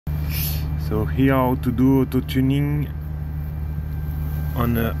So here how to do auto-tuning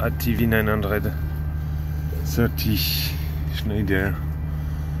on a ATV930 Schneider.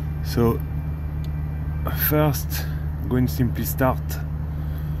 So first, go in simply start,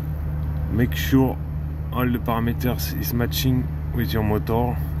 make sure all the parameters is matching with your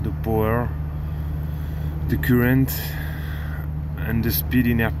motor, the power, the current and the speed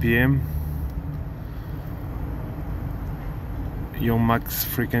in RPM, your max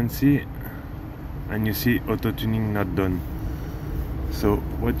frequency, and you see auto-tuning not done. So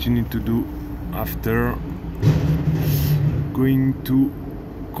what you need to do after, going to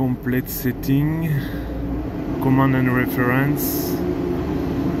complete setting, command and reference,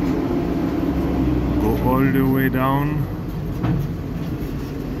 go all the way down,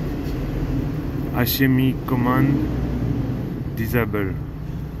 HMI command, disable.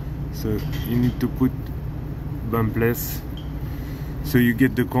 So you need to put bumpless, so you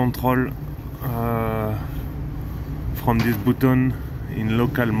get the control from this button in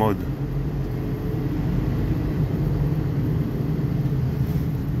local mode.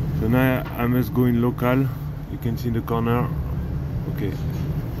 So now I must go in local. You can see in the corner. Okay,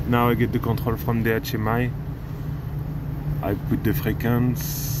 now I get the control from the HMI. I put the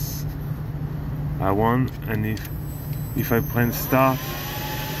frequency I want, and if I press start,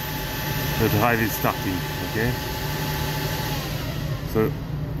 the drive is starting. Okay, so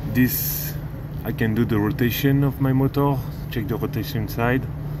this I can do the rotation of my motor, check the rotation side,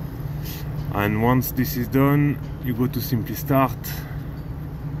 and once this is done, you go to simply start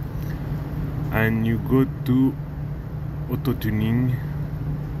and you go to auto-tuning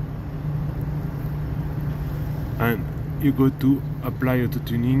and you go to apply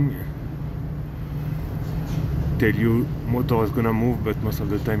auto-tuning. Tell you motor is gonna move, but most of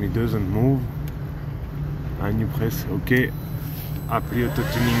the time it doesn't move, and you press OK. Apply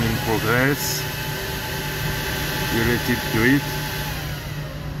auto-tuning in progress. You let it do it.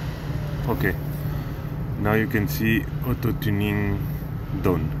 Okay, now you can see auto-tuning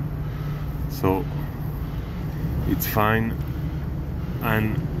done. So it's fine,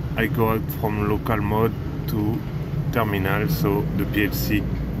 and I go out from local mode to terminal, so the PLC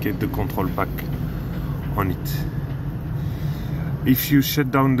get the control back on it. If you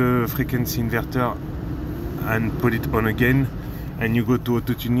shut down the frequency inverter and put it on again and you go to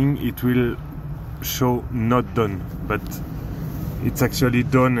auto-tuning, it will show not done, but it's actually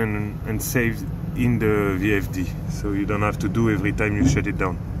done and saved in the VFD, so you don't have to do every time you shut it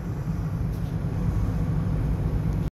down.